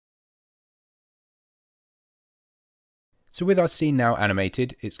So with our scene now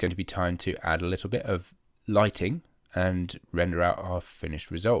animated, it's going to be time to add a little bit of lighting and render out our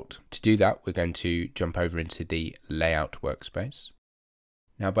finished result. To do that, we're going to jump over into the layout workspace.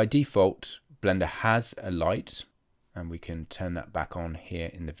 Now by default, Blender has a light, and we can turn that back on here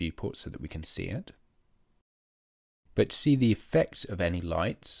in the viewport so that we can see it. But to see the effects of any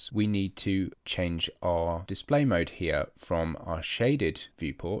lights, we need to change our display mode here from our shaded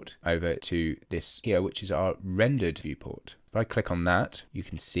viewport over to this here, which is our rendered viewport. If I click on that, you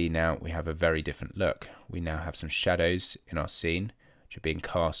can see now we have a very different look. We now have some shadows in our scene, which are being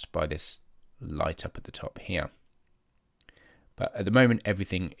cast by this light up at the top here. But at the moment,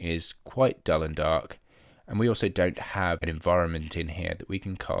 everything is quite dull and dark, and we also don't have an environment in here that we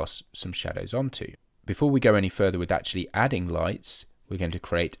can cast some shadows onto. Before we go any further with actually adding lights, we're going to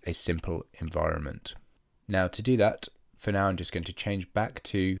create a simple environment. Now to do that, for now I'm just going to change back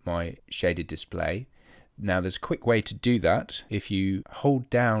to my shaded display. Now there's a quick way to do that. If you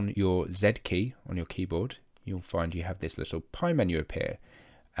hold down your Z key on your keyboard, you'll find you have this little pie menu appear,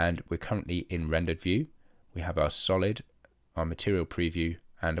 and we're currently in rendered view. We have our solid, our material preview,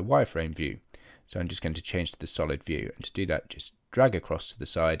 and a wireframe view. So I'm just going to change to the solid view, and to do that just drag across to the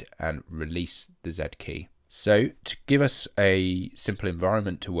side and release the Z key. So to give us a simple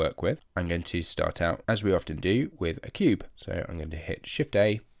environment to work with, I'm going to start out, as we often do, with a cube. So I'm going to hit Shift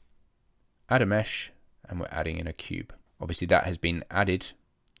A, add a mesh, and we're adding in a cube. Obviously that has been added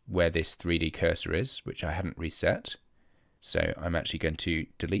where this 3D cursor is, which I haven't reset. So I'm actually going to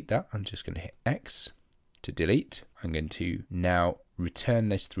delete that. I'm just going to hit X to delete. I'm going to now return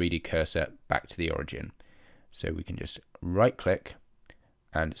this 3D cursor back to the origin. So we can just right click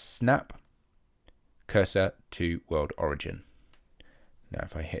and snap cursor to world origin. Now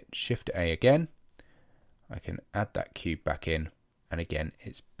if I hit Shift A again, I can add that cube back in, and again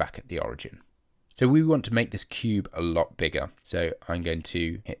it's back at the origin. So we want to make this cube a lot bigger. So I'm going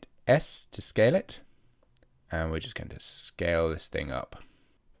to hit S to scale it, and we're just going to scale this thing up.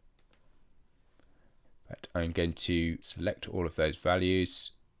 But I'm going to select all of those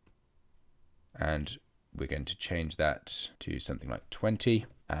values, and we're going to change that to something like 20,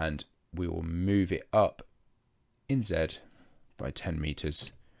 and we will move it up in Z by 10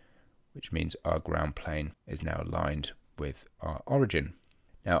 meters, which means our ground plane is now aligned with our origin.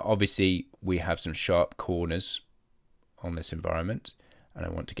 Now obviously we have some sharp corners on this environment, and I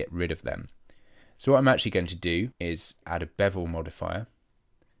want to get rid of them. So what I'm actually going to do is add a bevel modifier.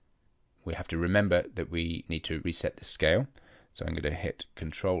 We have to remember that we need to reset the scale. So I'm going to hit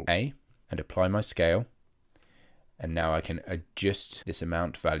Control A and apply my scale. And now I can adjust this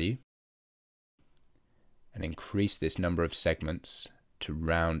amount value and increase this number of segments to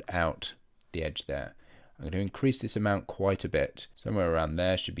round out the edge there. I'm going to increase this amount quite a bit. Somewhere around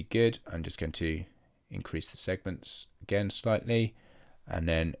there should be good. I'm just going to increase the segments again slightly, and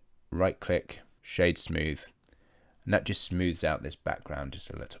then right click, shade smooth, and that just smooths out this background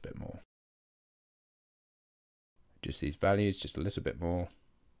just a little bit more. Just these values just a little bit more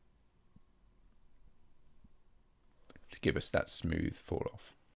to give us that smooth fall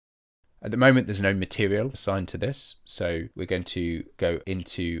off. At the moment there's no material assigned to this, so we're going to go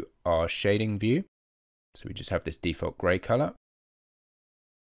into our shading view. So we just have this default grey colour.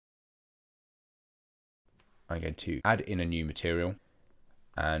 I'm going to add in a new material,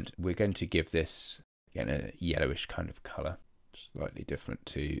 and we're going to give this again a yellowish kind of colour, slightly different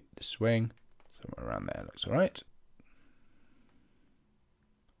to the swing. Somewhere around there looks alright.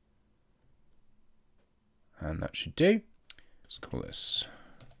 And that should do. Let's call this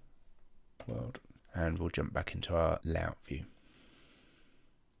world, and we'll jump back into our layout view.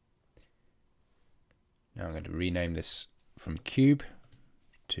 Now I'm going to rename this from cube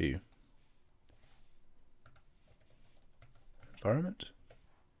to environment.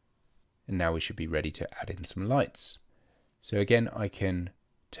 And now we should be ready to add in some lights. So again, I can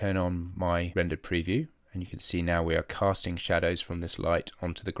turn on my rendered preview, and you can see now we are casting shadows from this light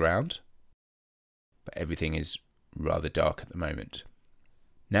onto the ground. But everything is rather dark at the moment.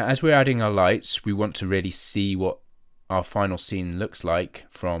 Now as we're adding our lights, we want to really see what our final scene looks like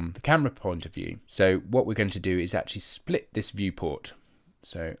from the camera point of view. So what we're going to do is actually split this viewport.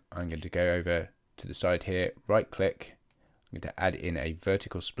 So I'm going to go over to the side here, right click, I'm going to add in a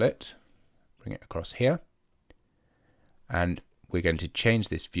vertical split, bring it across here, and we're going to change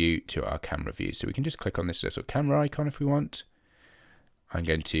this view to our camera view. So we can just click on this little camera icon if we want. I'm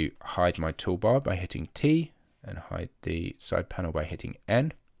going to hide my toolbar by hitting T and hide the side panel by hitting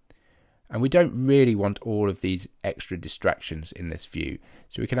N. And we don't really want all of these extra distractions in this view,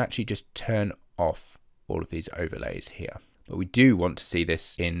 so we can actually just turn off all of these overlays here. But we do want to see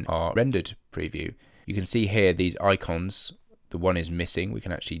this in our rendered preview. You can see here these icons, the one is missing. We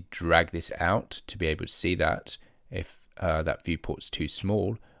can actually drag this out to be able to see that if that viewport's too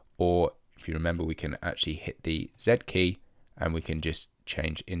small, or if you remember, we can actually hit the Z key and we can just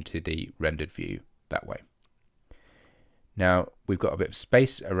change into the rendered view that way. Now we've got a bit of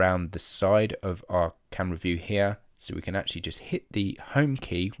space around the side of our camera view here, so we can actually just hit the home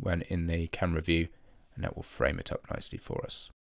key when in the camera view, and that will frame it up nicely for us.